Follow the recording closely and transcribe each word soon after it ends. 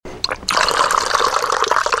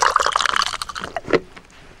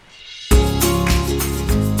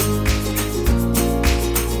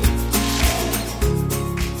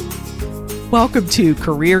Welcome to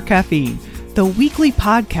Career Caffeine, the weekly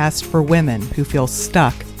podcast for women who feel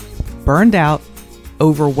stuck, burned out,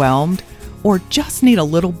 overwhelmed, or just need a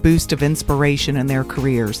little boost of inspiration in their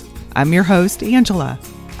careers. I'm your host, Angela.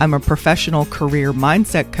 I'm a professional career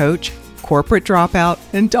mindset coach, corporate dropout,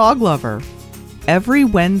 and dog lover. Every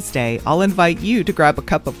Wednesday, I'll invite you to grab a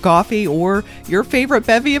cup of coffee or your favorite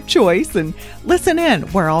bevy of choice and listen in,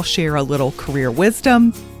 where I'll share a little career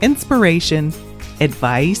wisdom, inspiration,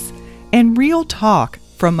 advice, and real talk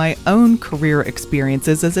from my own career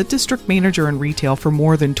experiences as a district manager in retail for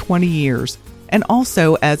more than 20 years. And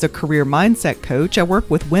also as a career mindset coach, I work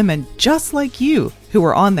with women just like you who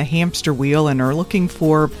are on the hamster wheel and are looking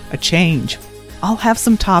for a change. I'll have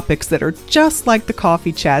some topics that are just like the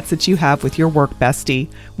coffee chats that you have with your work bestie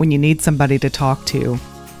when you need somebody to talk to.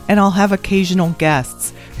 And I'll have occasional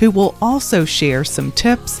guests who will also share some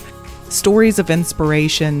tips, stories of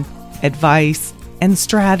inspiration, advice, and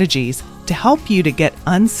strategies to help you to get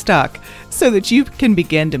unstuck so that you can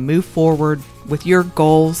begin to move forward with your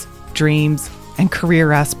goals, dreams, and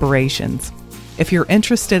career aspirations. If you're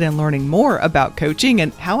interested in learning more about coaching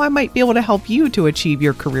and how I might be able to help you to achieve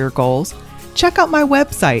your career goals, check out my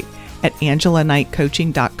website at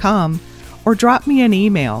angelanightcoaching.com or drop me an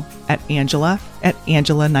email at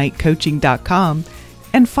angela@angelanightcoaching.com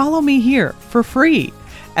and follow me here for free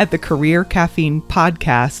at the Career Caffeine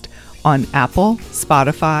Podcast on Apple,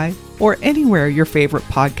 Spotify, or anywhere your favorite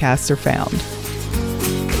podcasts are found.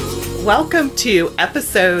 Welcome to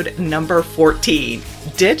episode number 14,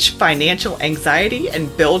 Ditch Financial Anxiety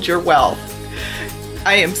and Build Your Wealth.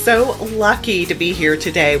 I am so lucky to be here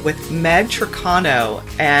today with Meg Tricano,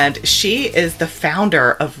 and she is the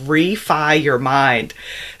founder of Refi Your Mind.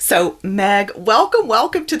 So Meg,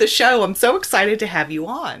 welcome to the show. I'm so excited to have you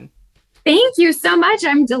on. Thank you so much.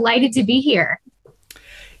 I'm delighted to be here.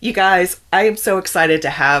 You guys, I am so excited to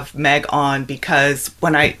have Meg on because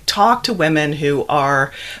when I talk to women who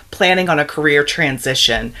are planning on a career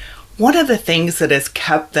transition, one of the things that has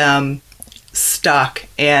kept them stuck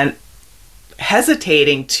and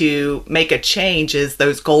hesitating to make a change is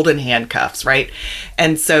those golden handcuffs, right?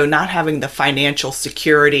 And so not having the financial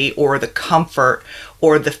security or the comfort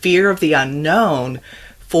or the fear of the unknown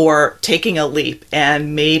for taking a leap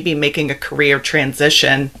and maybe making a career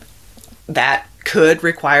transition that could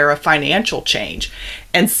require a financial change.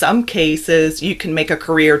 In some cases, you can make a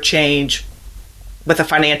career change with a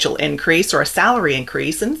financial increase or a salary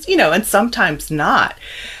increase, and sometimes not.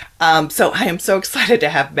 So I am so excited to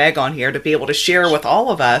have Meg on here to be able to share with all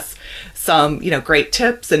of us some, great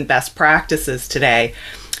tips and best practices today.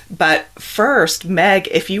 But first, Meg,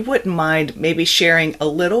 if you wouldn't mind maybe sharing a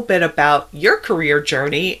little bit about your career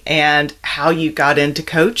journey and how you got into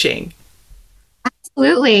coaching.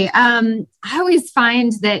 Absolutely. I always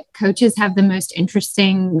find that coaches have the most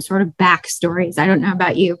interesting sort of backstories. I don't know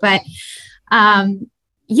about you, but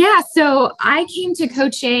so I came to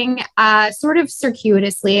coaching sort of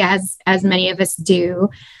circuitously, as many of us do.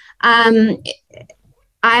 I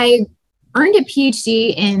earned a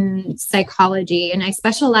PhD in psychology, and I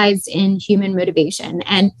specialized in human motivation.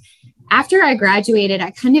 And after I graduated,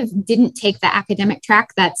 I kind of didn't take the academic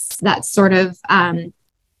track. That's sort of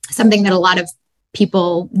something that a lot of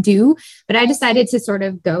people do, but I decided to sort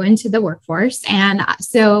of go into the workforce. And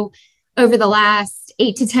so over the last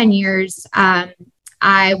 8 to 10 years, I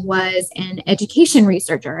was an education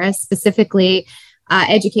researcher, specifically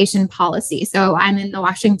education policy. So I'm in the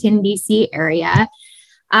Washington, D.C. area.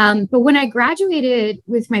 But when I graduated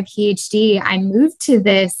with my PhD, I moved to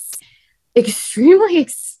this extremely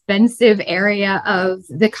expensive area of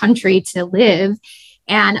the country to live.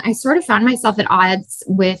 And I sort of found myself at odds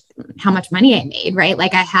with how much money I made, right?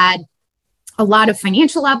 Like I had a lot of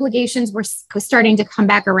financial obligations were starting to come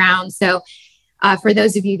back around. So for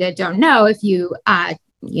those of you that don't know, if you,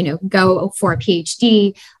 go for a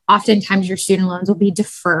PhD, oftentimes your student loans will be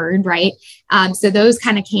deferred, right? So those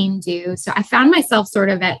kind of came due. So I found myself sort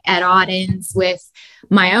of at odds with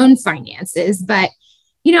my own finances. But,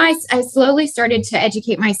 I slowly started to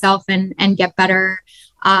educate myself and get better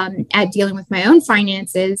at dealing with my own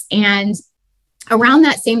finances. And around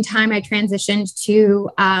that same time, I transitioned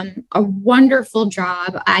to a wonderful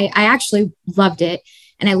job. I actually loved it.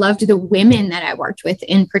 And I loved the women that I worked with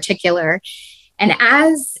in particular. And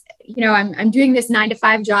as, I'm doing this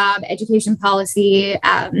 9-to-5 job, education policy.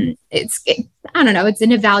 It's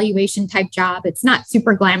an evaluation type job. It's not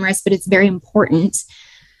super glamorous, but it's very important.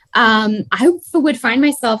 I would find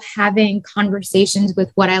myself having conversations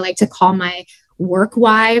with what I like to call my work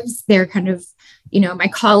wives. They're kind of, my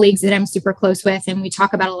colleagues that I'm super close with, and we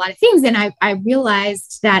talk about a lot of things. And I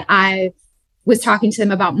realized that I was talking to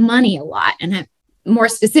them about money a lot. And more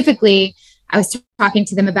specifically, I was talking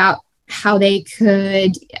to them about how they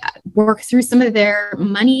could work through some of their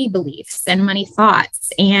money beliefs and money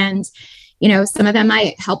thoughts. And, some of them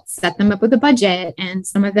I helped set them up with a budget, and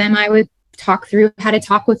some of them I would talk through how to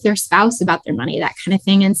talk with their spouse about their money, that kind of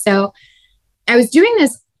thing. And so I was doing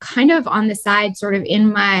this kind of on the side, sort of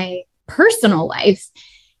in my personal life.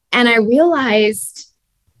 And I realized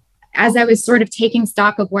as I was sort of taking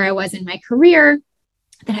stock of where I was in my career,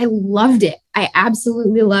 that I loved it. I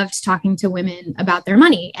absolutely loved talking to women about their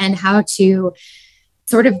money and how to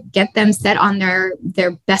sort of get them set on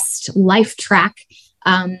their best life track,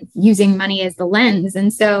 using money as the lens.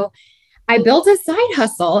 And so I built a side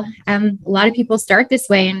hustle. A lot of people start this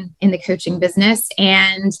way in the coaching business.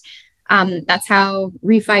 And that's how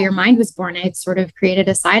Refi Your Mind was born. I sort of created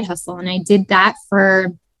a side hustle, and I did that for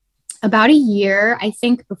about a year, I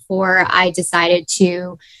think, before I decided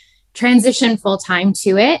to transition full time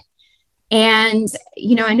to it. And,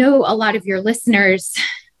 I know a lot of your listeners,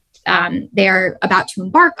 they're about to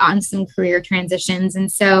embark on some career transitions.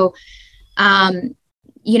 And so,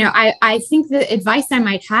 I think the advice I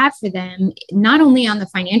might have for them, not only on the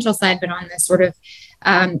financial side, but on the sort of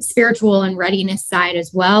spiritual and readiness side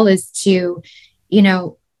as well, is to,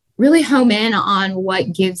 really home in on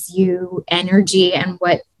what gives you energy and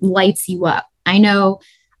what lights you up. I know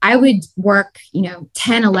I would work, 10,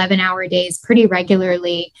 11-hour days pretty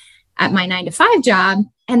regularly at my 9-to-5 job.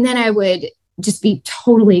 And then I would just be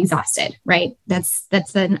totally exhausted, right? That's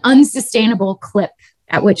an unsustainable clip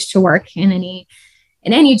at which to work in any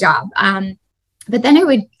job. But then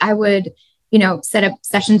I would, set up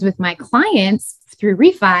sessions with my clients through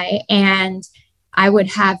Refi, and I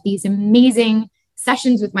would have these amazing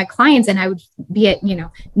sessions with my clients, and I would be at,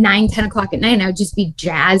 9, 10 o'clock at night, and I would just be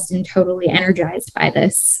jazzed and totally energized by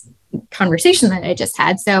this conversation that I just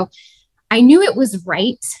had. So I knew it was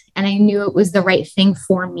right, and I knew it was the right thing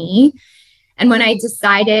for me. And when I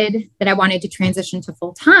decided that I wanted to transition to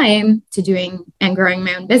full time to doing and growing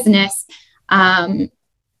my own business,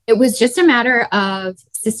 it was just a matter of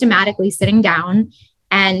systematically sitting down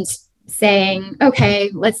and saying,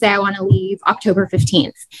 okay, let's say I want to leave October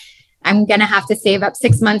 15th. I'm going to have to save up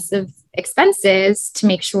 6 months of expenses to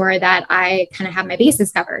make sure that I kind of have my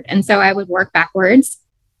bases covered. And so I would work backwards,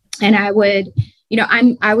 and I would,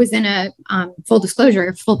 I was in a full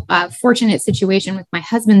disclosure, fortunate situation with my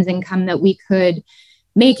husband's income that we could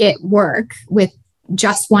make it work with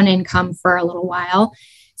just one income for a little while.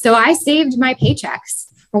 So I saved my paychecks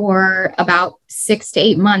for about 6 to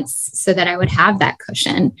 8 months so that I would have that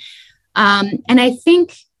cushion. And I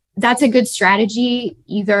think that's a good strategy,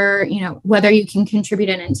 either, whether you can contribute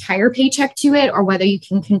an entire paycheck to it or whether you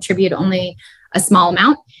can contribute only a small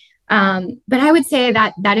amount. But I would say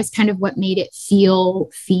that is kind of what made it feel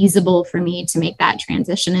feasible for me to make that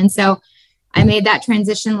transition. And so I made that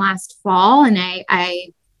transition last fall, and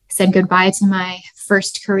I said goodbye to my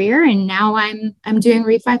first career, and now I'm doing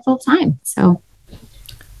Refi full time. So.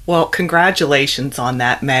 Well, congratulations on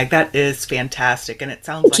that, Meg. That is fantastic. And it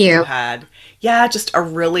sounds like you had, just a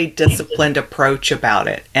really disciplined approach about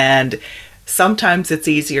it. And sometimes it's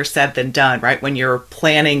easier said than done, right? When you're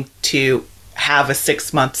planning to have a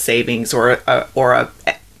 6-month savings or a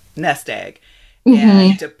nest egg,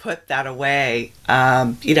 and to put that away,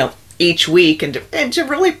 each week, and to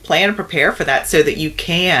really plan and prepare for that so that you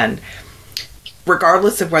can,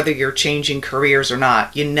 regardless of whether you're changing careers or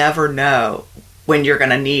not, you never know when you're going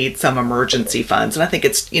to need some emergency funds. And I think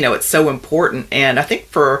it's so important. And I think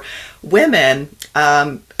for women,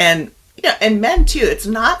 and men too, it's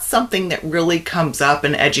not something that really comes up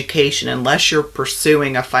in education unless you're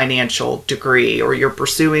pursuing a financial degree or you're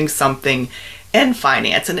pursuing something in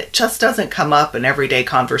finance. And it just doesn't come up in everyday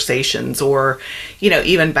conversations, or,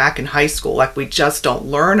 even back in high school, like we just don't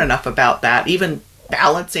learn enough about that. Even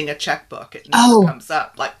balancing a checkbook, it never comes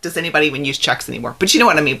up. Like, does anybody even use checks anymore? But you know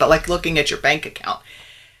what I mean? But like looking at your bank account.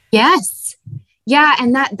 Yes. Yeah.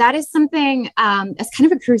 And that is something that's kind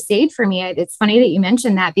of a crusade for me. It's funny that you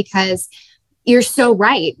mentioned that, because you're so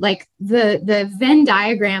right. Like the Venn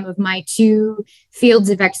diagram of my two fields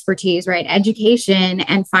of expertise, right? Education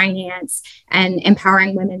and finance, and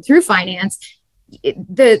empowering women through finance.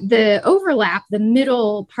 The overlap, the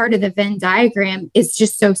middle part of the Venn diagram is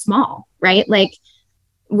just so small, right? Like,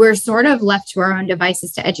 we're sort of left to our own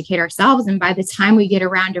devices to educate ourselves. And by the time we get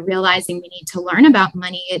around to realizing we need to learn about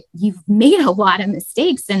money, you've made a lot of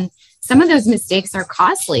mistakes, and some of those mistakes are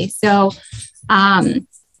costly. So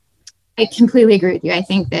I completely agree with you. I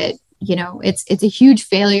think that, it's a huge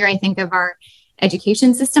failure, I think, of our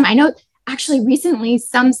education system. I know actually recently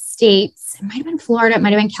some states, it might've been Florida, it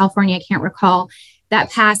might've been California, I can't recall, that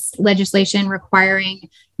passed legislation requiring,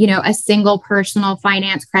 a single personal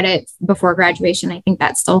finance credit before graduation. I think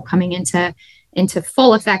that's still coming into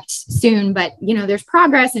full effect soon, but there's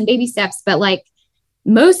progress and baby steps. But like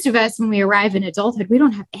most of us, when we arrive in adulthood, we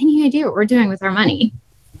don't have any idea what we're doing with our money.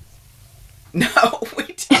 No,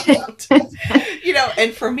 we don't.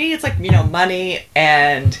 And for me, it's like, money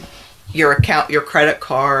and your account, your credit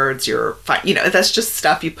cards, that's just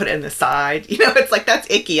stuff you put in the side. It's like, that's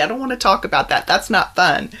icky. I don't want to talk about that. That's not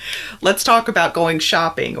fun. Let's talk about going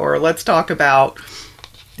shopping, or let's talk about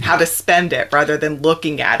how to spend it rather than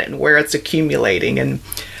looking at it and where it's accumulating. And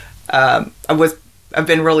I've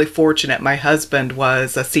been really fortunate. My husband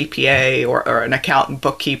was a CPA or an accountant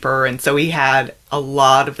bookkeeper. And so he had a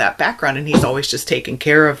lot of that background, and he's always just taken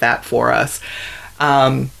care of that for us.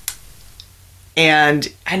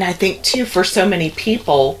 And I think too, for so many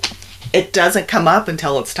people, it doesn't come up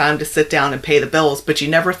until it's time to sit down and pay the bills, but you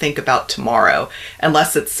never think about tomorrow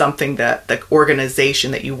unless it's something that the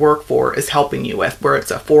organization that you work for is helping you with, where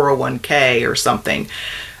it's a 401k or something.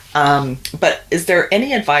 But is there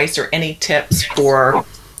any advice or any tips for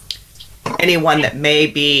anyone that may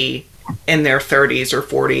be in their 30s or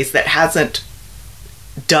 40s that hasn't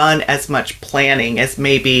done as much planning as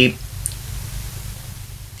maybe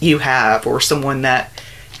you have, or someone that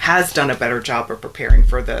has done a better job of preparing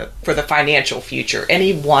for the financial future?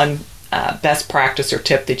 Any one best practice or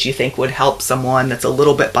tip that you think would help someone that's a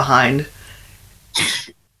little bit behind?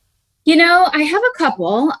 I have a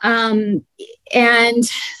couple,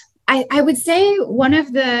 and I would say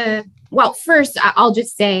first, I'll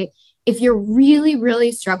just say, if you're really,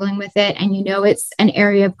 really struggling with it and it's an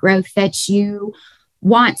area of growth that you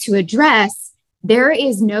want to address, there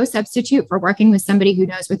is no substitute for working with somebody who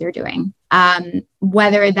knows what they're doing.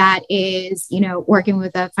 Whether that is, working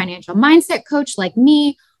with a financial mindset coach like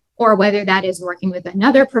me, or whether that is working with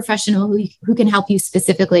another professional who can help you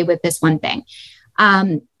specifically with this one thing.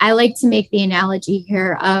 I like to make the analogy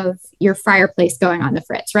here of your fireplace going on the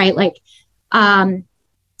fritz, right? Like,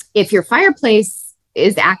 if your fireplace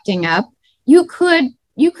is acting up, you could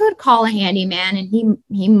call a handyman and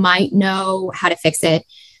he might know how to fix it.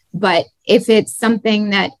 But if it's something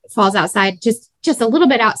that falls outside, just a little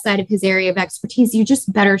bit outside of his area of expertise, you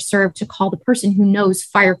just better serve to call the person who knows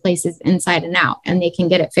fireplaces inside and out, and they can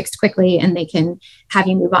get it fixed quickly and they can have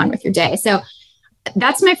you move on with your day. So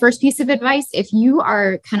that's my first piece of advice. If you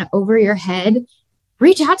are kind of over your head,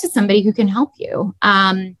 reach out to somebody who can help you.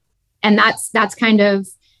 And that's kind of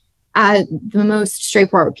the most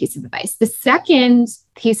straightforward piece of advice. The second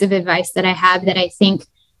piece of advice that I have that I think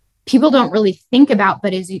people don't really think about,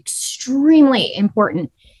 but is extremely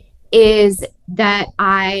important, is that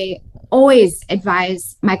I always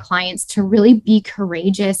advise my clients to really be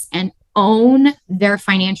courageous and own their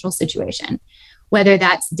financial situation, whether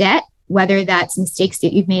that's debt, whether that's mistakes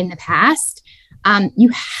that you've made in the past. You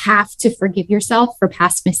have to forgive yourself for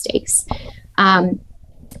past mistakes.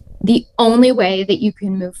 The only way that you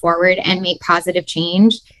can move forward and make positive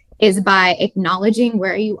change is by acknowledging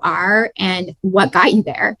where you are and what got you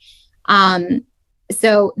there.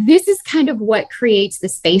 So this is kind of what creates the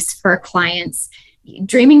space for clients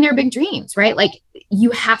dreaming their big dreams, right? Like,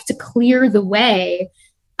 you have to clear the way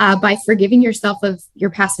by forgiving yourself of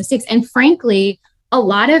your past mistakes. And frankly, a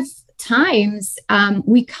lot of times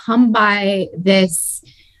we come by this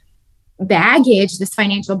baggage, this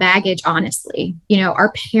financial baggage, honestly.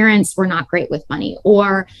 Our parents were not great with money,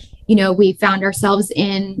 or, we found ourselves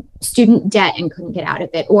in student debt and couldn't get out of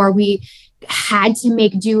it, or we had to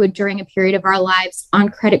make do during a period of our lives on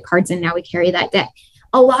credit cards, and now we carry that debt.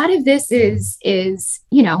 A lot of this is,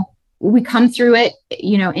 we come through it,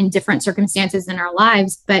 in different circumstances in our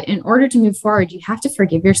lives, but in order to move forward, you have to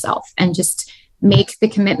forgive yourself and just make the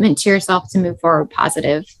commitment to yourself to move forward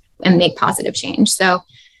positive and make positive change. So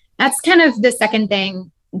that's kind of the second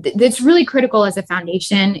thing that's really critical as a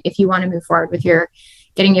foundation if you want to move forward with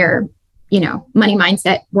getting your, money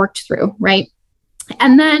mindset worked through, right?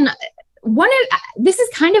 And then this is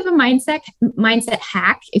kind of a mindset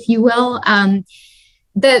hack, if you will.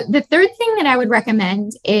 The third thing that I would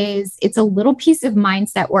recommend is it's a little piece of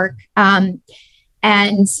mindset work. And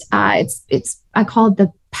it's I call it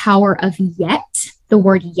the power of yet, the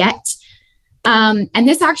word yet. And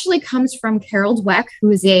this actually comes from Carol Dweck,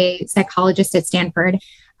 who is a psychologist at Stanford.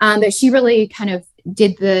 But she really kind of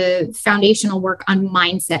did the foundational work on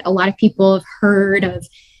mindset. A lot of people have heard of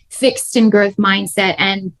fixed and growth mindset.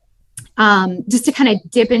 And just to kind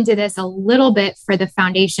of dip into this a little bit for the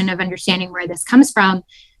foundation of understanding where this comes from,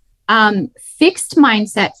 fixed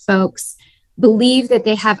mindset folks believe that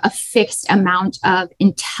they have a fixed amount of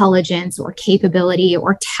intelligence or capability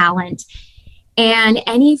or talent. And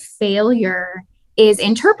any failure is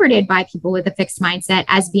interpreted by people with a fixed mindset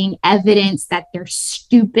as being evidence that they're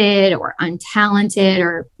stupid or untalented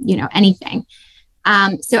or, anything.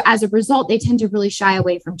 So as a result, they tend to really shy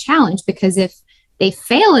away from challenge, because if they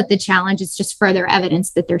fail at the challenge, it's just further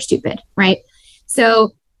evidence that they're stupid, right?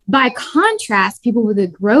 So by contrast, people with a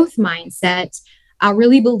growth mindset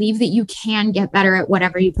really believe that you can get better at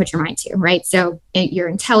whatever you put your mind to, right? So your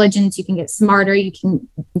intelligence, you can get smarter, you can,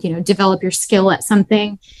 develop your skill at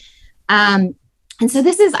something. And so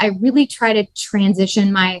I really try to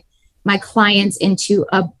transition my clients into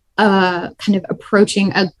a kind of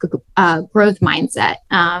approaching a growth mindset.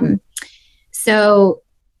 So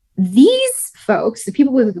these folks, the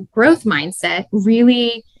people with a growth mindset,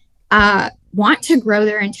 really want to grow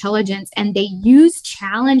their intelligence, and they use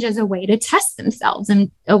challenge as a way to test themselves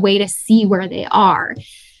and a way to see where they are.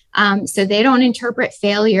 So they don't interpret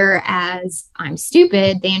failure as I'm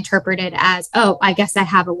stupid. They interpret it as, oh, I guess I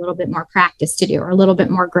have a little bit more practice to do, or a little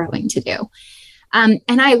bit more growing to do. And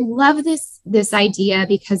I love this idea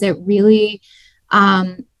because it really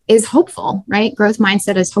is hopeful, right? Growth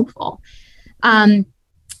mindset is hopeful.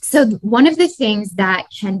 So one of the things that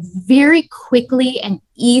can very quickly and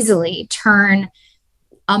easily turn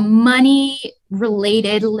a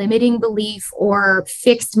money-related limiting belief or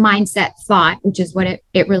fixed mindset thought, which is what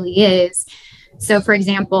it really is. So, for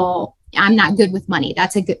example, I'm not good with money.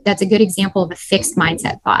 That's a good example of a fixed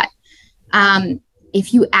mindset thought.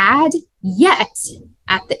 If you add yet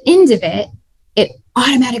at the end of it, it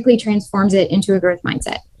automatically transforms it into a growth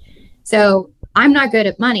mindset. So I'm not good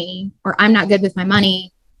at money, or I'm not good with my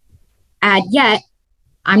money. Add yet,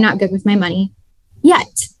 I'm not good with my money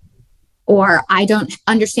yet. Or I don't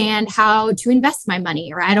understand how to invest my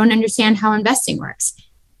money, or I don't understand how investing works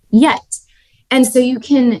yet. And so you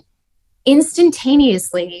can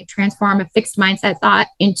instantaneously transform a fixed mindset thought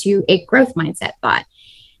into a growth mindset thought.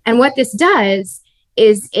 And what this does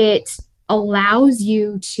is it allows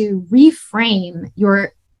you to reframe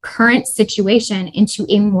your current situation into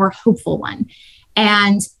a more hopeful one.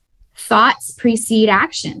 And thoughts precede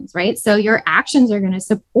actions, right? So your actions are going to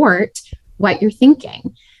support what you're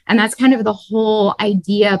thinking. And that's kind of the whole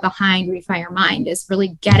idea behind Refi Your Mind, is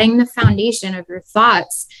really getting the foundation of your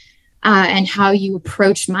thoughts and how you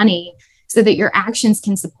approach money so that your actions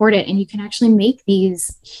can support it. And you can actually make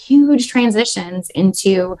these huge transitions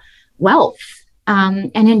into wealth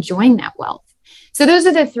and enjoying that wealth. So those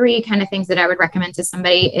are the three kind of things that I would recommend to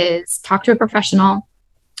somebody: is talk to a professional,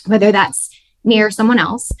 whether that's me or someone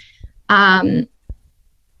else.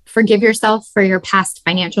 Forgive yourself for your past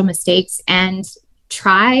financial mistakes, and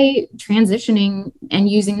try transitioning and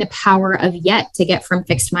using the power of yet to get from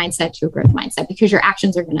fixed mindset to a growth mindset, because your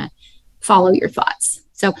actions are going to follow your thoughts.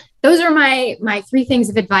 So those are my three things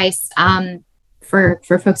of advice for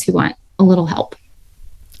folks who want a little help.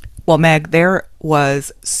 Well, Meg, there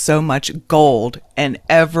was so much gold in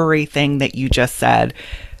everything that you just said.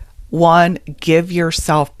 One, give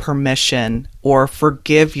yourself permission or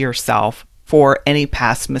forgive yourself for any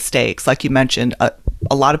past mistakes. Like you mentioned,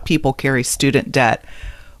 a lot of people carry student debt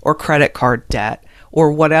or credit card debt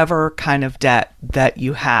or whatever kind of debt that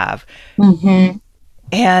you have. Mm-hmm.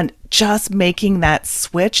 And just making that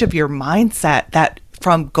switch of your mindset, that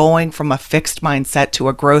from going from a fixed mindset to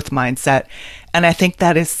a growth mindset. And I think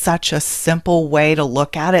that is such a simple way to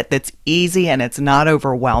look at it, that's easy and it's not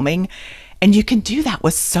overwhelming. And you can do that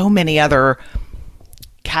with so many other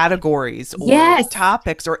categories or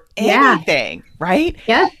topics or anything, right?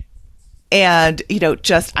 Yeah. And,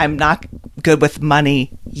 just, I'm not good with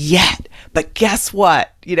money yet, but guess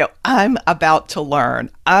what? I'm about to learn.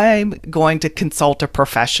 I'm going to consult a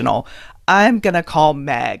professional. I'm going to call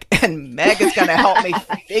Meg, and Meg is going to help me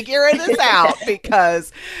figure this out,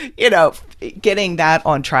 because, getting that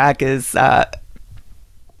on track is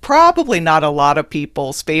probably not a lot of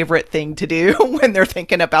people's favorite thing to do when they're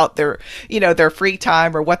thinking about their free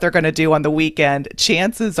time or what they're going to do on the weekend.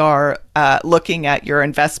 Chances are looking at your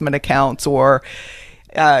investment accounts or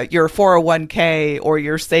your 401k or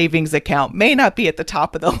your savings account may not be at the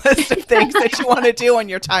top of the list of things that you want to do on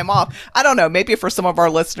your time off. I don't know. Maybe for some of our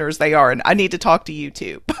listeners, they are, and I need to talk to you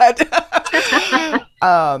too. But,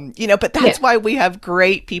 but that's why we have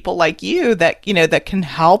great people like you that, that can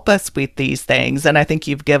help us with these things. And I think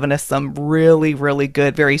you've given us some really, really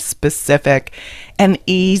good, very specific and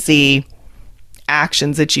easy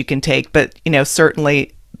actions that you can take. But,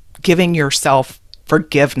 certainly giving yourself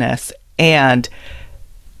forgiveness, and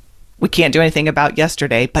we can't do anything about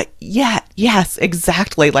yesterday, but yes,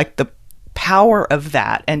 exactly. Like the power of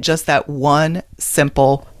that, and just that one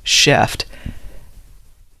simple shift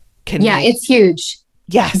it's huge.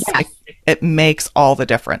 Yes. It makes all the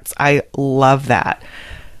difference. I love that.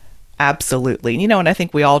 Absolutely. And I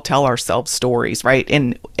think we all tell ourselves stories, right?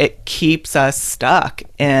 And it keeps us stuck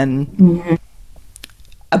in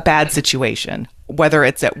a bad situation, whether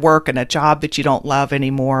it's at work and a job that you don't love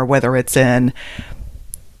anymore, whether it's in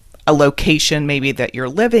a location maybe that you're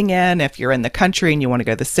living in, if you're in the country and you want to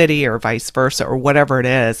go to the city, or vice versa, or whatever it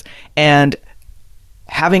is. And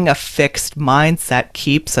having a fixed mindset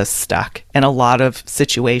keeps us stuck in a lot of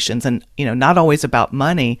situations, and not always about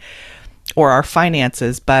money or our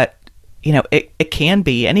finances, but it can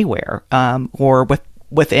be anywhere, or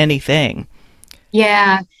with anything.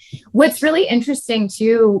 Yeah. What's really interesting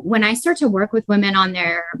too, when I start to work with women on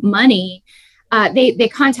their money, they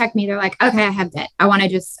contact me. They're like, okay, I have debt. I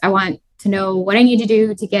want to know what I need to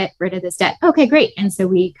do to get rid of this debt. Okay, great. And so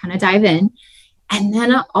we kind of dive in, and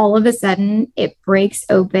then all of a sudden it breaks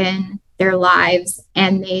open their lives,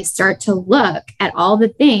 and they start to look at all the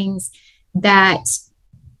things that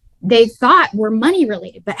they thought were money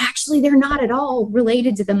related, but actually they're not at all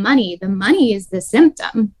related to the money. The money is the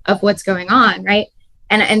symptom of what's going on, right?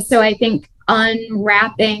 And so I think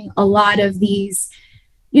unwrapping a lot of these,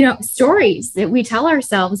 stories that we tell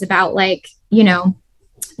ourselves about, like,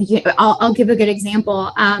 I'll give a good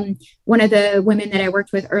example. One of the women that I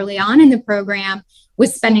worked with early on in the program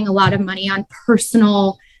was spending a lot of money on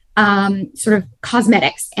personal sort of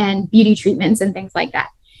cosmetics and beauty treatments and things like that.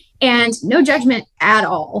 And no judgment at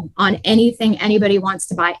all on anything anybody wants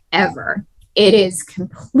to buy ever. It is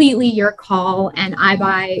completely your call. And I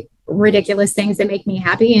buy ridiculous things that make me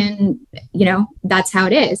happy. And, that's how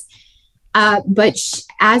it is. But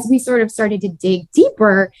as we sort of started to dig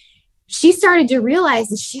deeper, she started to realize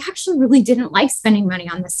that she actually really didn't like spending money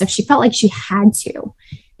on this stuff. She felt like she had to,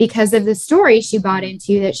 because of the story she bought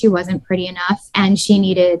into that she wasn't pretty enough, and she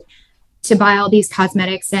needed to buy all these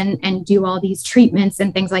cosmetics and do all these treatments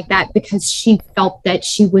and things like that because she felt that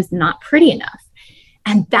she was not pretty enough.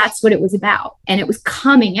 And that's what it was about. And it was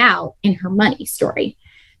coming out in her money story.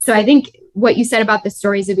 So I think what you said about the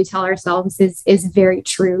stories that we tell ourselves is very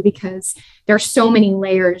true, because there are so many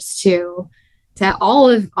layers to all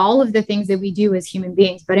of the things that we do as human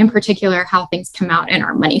beings, but in particular, how things come out in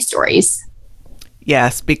our money stories.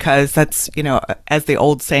 Yes, because that's, as the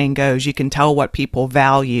old saying goes, you can tell what people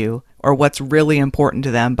value or what's really important to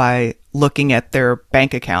them by looking at their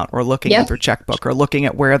bank account, or looking at their checkbook, or looking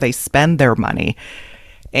at where they spend their money.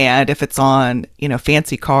 And if it's on,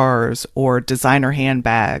 fancy cars or designer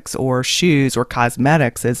handbags or shoes or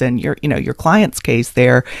cosmetics, as in your client's case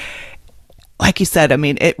there, like you said, I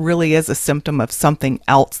mean, it really is a symptom of something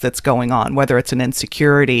else that's going on, whether it's an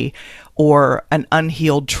insecurity or an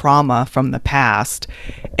unhealed trauma from the past.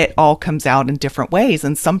 It all comes out in different ways.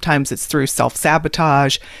 And sometimes it's through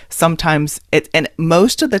self-sabotage. Sometimes and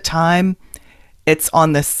most of the time, it's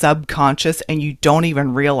on the subconscious, and you don't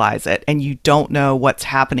even realize it, and you don't know what's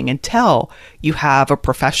happening until you have a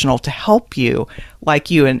professional to help you, like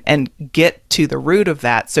you, and get to the root of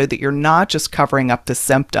that, so that you're not just covering up the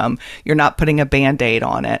symptom. You're not putting a Band-Aid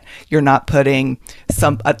on it. You're not putting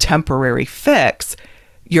a temporary fix.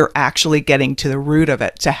 You're actually getting to the root of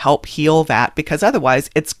it to help heal that, because otherwise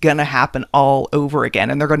it's going to happen all over again,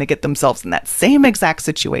 and they're going to get themselves in that same exact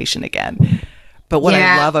situation again. But what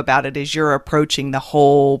I love about it is you're approaching the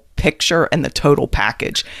whole picture and the total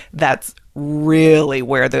package. That's really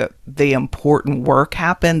where the important work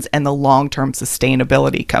happens, and the long-term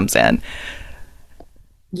sustainability comes in.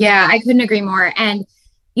 Yeah, I couldn't agree more. And,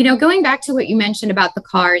 going back to what you mentioned about the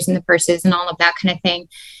cars and the purses and all of that kind of thing,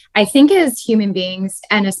 I think as human beings,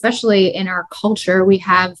 and especially in our culture, we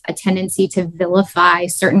have a tendency to vilify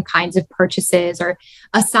certain kinds of purchases or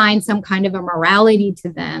assign some kind of a morality to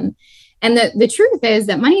them. And the truth is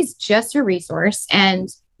that money is just a resource, and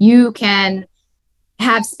you can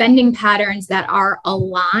have spending patterns that are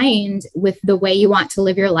aligned with the way you want to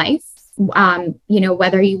live your life.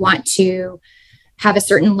 Whether you want to have a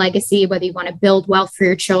certain legacy, whether you want to build wealth for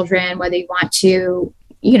your children, whether you want to,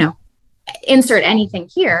 insert anything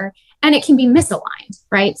here, and it can be misaligned,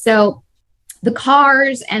 right? So the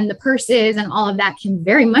cars and the purses and all of that can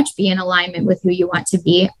very much be in alignment with who you want to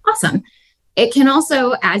be. Awesome. It can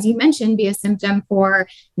also, as you mentioned, be a symptom for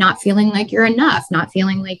not feeling like you're enough, not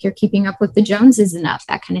feeling like you're keeping up with the Joneses enough,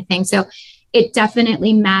 that kind of thing. So it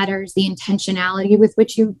definitely matters, the intentionality with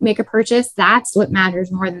which you make a purchase. That's what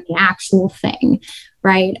matters more than the actual thing,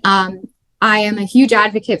 right? I am a huge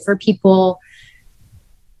advocate for people,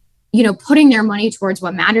 putting their money towards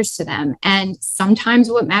what matters to them. And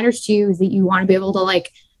sometimes what matters to you is that you want to be able to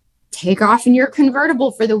take off in your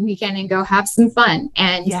convertible for the weekend and go have some fun.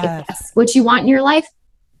 And if that's what you want in your life,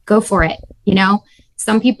 go for it.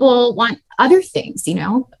 Some people want other things,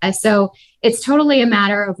 so it's totally a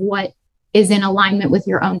matter of what is in alignment with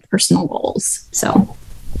your own personal goals. So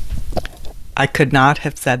I could not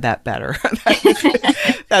have said that better.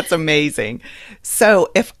 That's amazing. So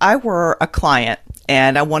if I were a client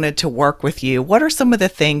and I wanted to work with you, what are some of the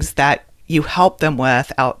things that you help them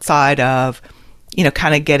with outside of,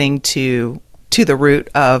 kind of getting to the root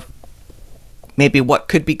of maybe what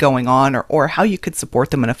could be going on or how you could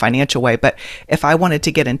support them in a financial way? But if I wanted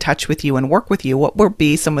to get in touch with you and work with you, what would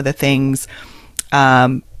be some of the things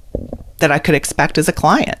that I could expect as a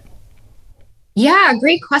client? Yeah,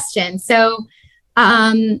 great question. So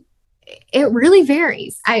it really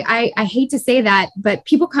varies. I hate to say that, but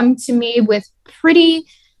people come to me with pretty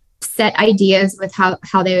set ideas with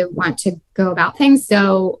how they want to go about things.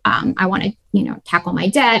 So I want to, tackle my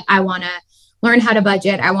debt. I want to learn how to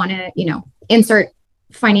budget. I want to, insert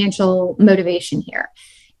financial motivation here.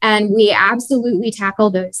 And we absolutely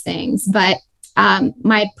tackle those things. But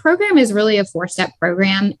my program is really a 4-step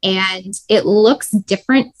program, and it looks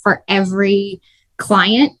different for every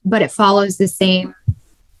client, but it follows the same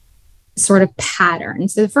sort of pattern.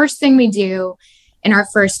 So the first thing we do in our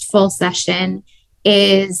first full session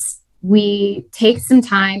is we take some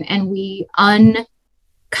time and we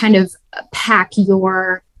kind of pack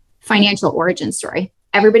your financial origin story.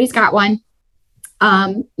 Everybody's got one.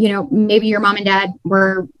 Maybe your mom and dad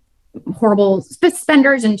were horrible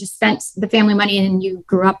spenders and just spent the family money, and you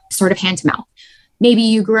grew up sort of hand to mouth. Maybe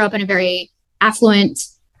you grew up in a very affluent,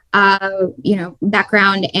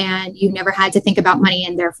 background, and you never had to think about money,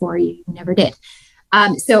 and therefore you never did.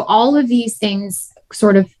 So all of these things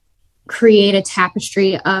sort of create a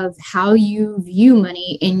tapestry of how you view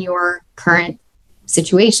money in your current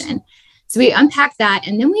situation. So we unpack that,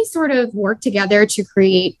 and then we sort of work together to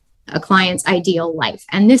create a client's ideal life.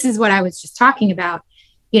 And this is what I was just talking about.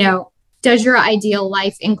 Does your ideal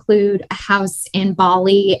life include a house in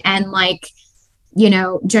Bali and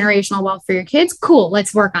generational wealth for your kids? Cool.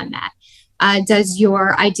 Let's work on that. Does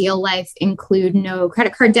your ideal life include no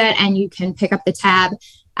credit card debt and you can pick up the tab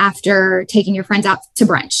after taking your friends out to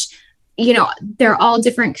brunch? They're all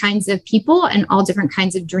different kinds of people and all different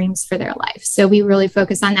kinds of dreams for their life. So we really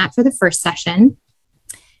focus on that for the first session.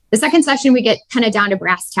 The second session, we get kind of down to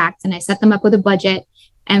brass tacks, and I set them up with a budget,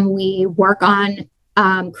 and we work on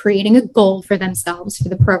creating a goal for themselves for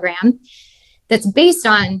the program that's based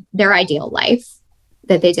on their ideal life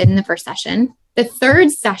that they did in the first session. The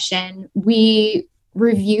third session, we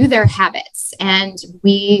review their habits, and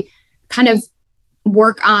we kind of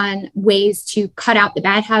work on ways to cut out the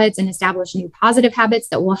bad habits and establish new positive habits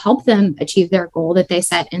that will help them achieve their goal that they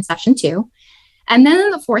set in session 2. And then in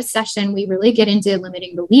the fourth session, we really get into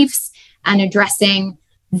limiting beliefs and addressing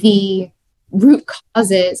the root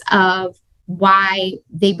causes of why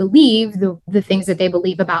they believe the things that they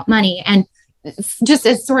believe about money. And just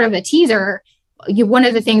as sort of a teaser, one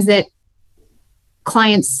of the things that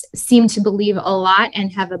clients seem to believe a lot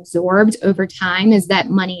and have absorbed over time is that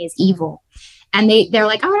money is evil. And they're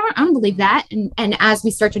like, oh, I don't believe that. And as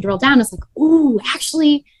we start to drill down, it's like, oh,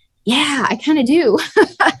 actually, yeah, I kind of do.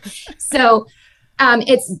 So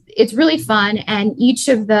it's really fun. And each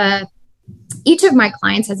of my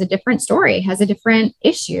clients has a different story, has a different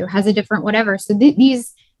issue, has a different whatever. So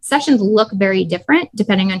these sessions look very different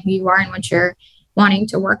depending on who you are and what you're wanting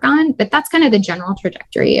to work on. But that's kind of the general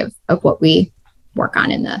trajectory of what we work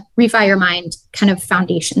on in the Refi Your Mind kind of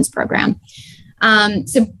foundations program.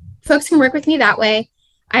 So folks can work with me that way.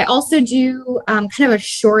 I also do kind of a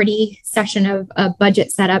shorty session of a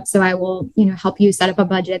budget setup. So I will, help you set up a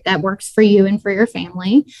budget that works for you and for your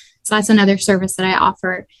family. So that's another service that I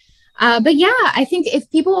offer. But yeah, I think if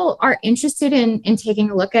people are interested in taking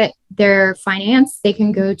a look at their finance, they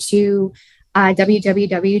can go to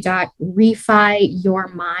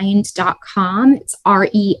www.refiyourmind.com. It's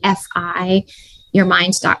REFI,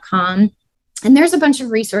 yourmind.com. And there's a bunch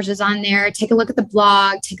of resources on there. Take a look at the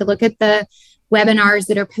blog, take a look at the webinars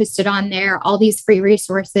that are posted on there, all these free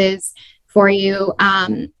resources for you.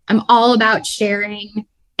 I'm all about sharing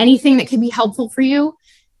anything that could be helpful for you,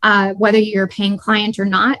 whether you're a paying client or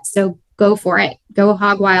not. So go for it. Go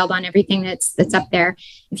hog wild on everything that's up there.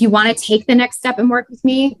 If you want to take the next step and work with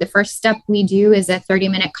me, the first step we do is a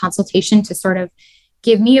 30-minute consultation to sort of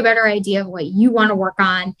give me a better idea of what you want to work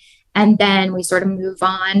on. And then we sort of move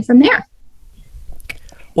on from there.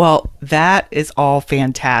 Well, that is all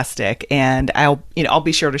fantastic. And I'll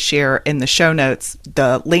be sure to share in the show notes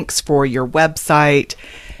the links for your website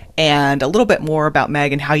and a little bit more about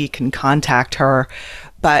Meg and how you can contact her.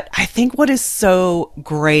 But I think what is so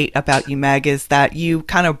great about you, Meg, is that you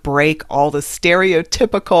kind of break all the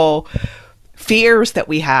stereotypical fears that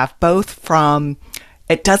we have, both from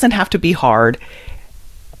it doesn't have to be hard,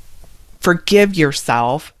 forgive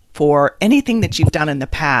yourself, for anything that you've done in the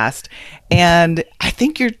past. And I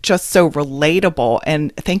think you're just so relatable.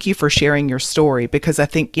 And thank you for sharing your story, because I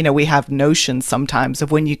think, we have notions sometimes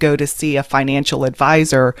of when you go to see a financial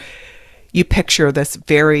advisor, you picture this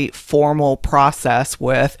very formal process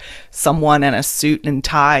with someone in a suit and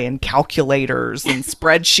tie and calculators and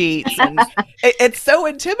spreadsheets. And it's so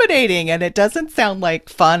intimidating, and it doesn't sound like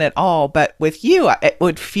fun at all. But with you, it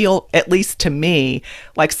would feel, at least to me,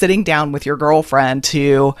 like sitting down with your girlfriend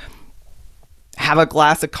to have a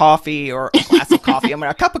glass of coffee, or a glass of coffee.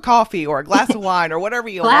 A cup of coffee, or a glass of wine, or whatever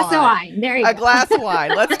you want. Glass of wine. There you go. A glass of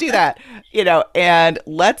wine. Let's do that. And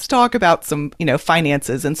let's talk about some,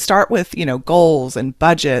 finances, and start with, goals and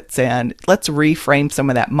budgets, and let's reframe some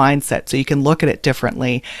of that mindset so you can look at it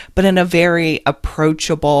differently, but in a very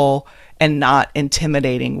approachable and not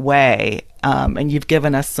intimidating way. And you've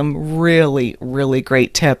given us some really, really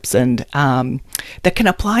great tips, and that can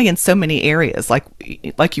apply in so many areas.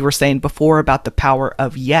 Like you were saying before about the power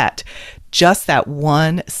of yet. Just that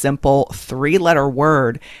one simple 3-letter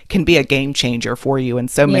word can be a game changer for you in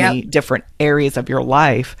so many different areas of your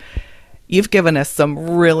life. You've given us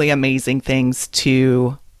some really amazing things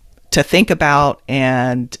to think about,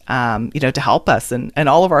 and to help us in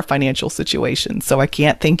all of our financial situations. So I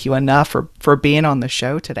can't thank you enough for being on the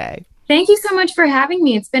show today. Thank you so much for having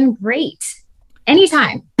me. It's been great.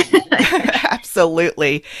 Anytime.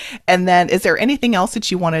 Absolutely. And then, is there anything else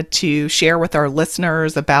that you wanted to share with our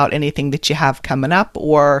listeners about anything that you have coming up?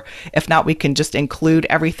 Or if not, we can just include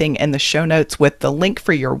everything in the show notes with the link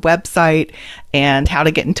for your website and how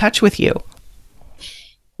to get in touch with you.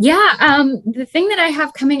 Yeah, the thing that I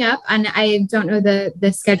have coming up, and I don't know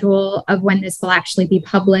the schedule of when this will actually be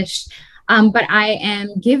published, but I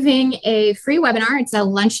am giving a free webinar. It's a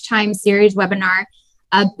lunchtime series webinar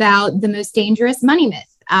about the most dangerous money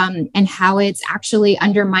myth, and how it's actually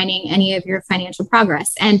undermining any of your financial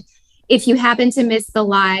progress. And if you happen to miss the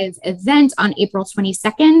live event on April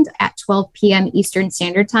 22nd at 12 p.m. Eastern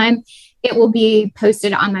Standard Time, it will be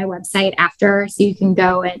posted on my website after, so you can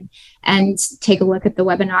go and take a look at the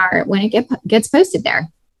webinar when it gets posted there.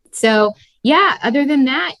 So yeah, other than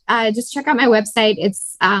that, just check out my website.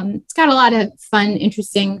 It's got a lot of fun,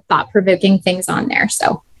 interesting, thought-provoking things on there.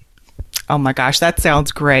 So, oh my gosh, that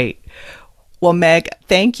sounds great. Well, Meg,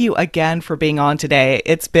 thank you again for being on today.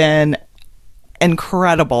 It's been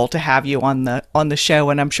incredible to have you on the show,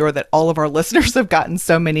 and I'm sure that all of our listeners have gotten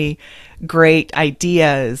so many great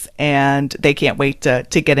ideas, and they can't wait to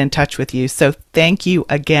get in touch with you. So thank you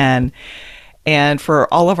again. And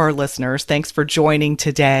for all of our listeners, thanks for joining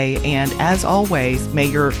today. And as always, may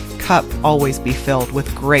your cup always be filled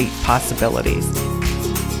with great possibilities.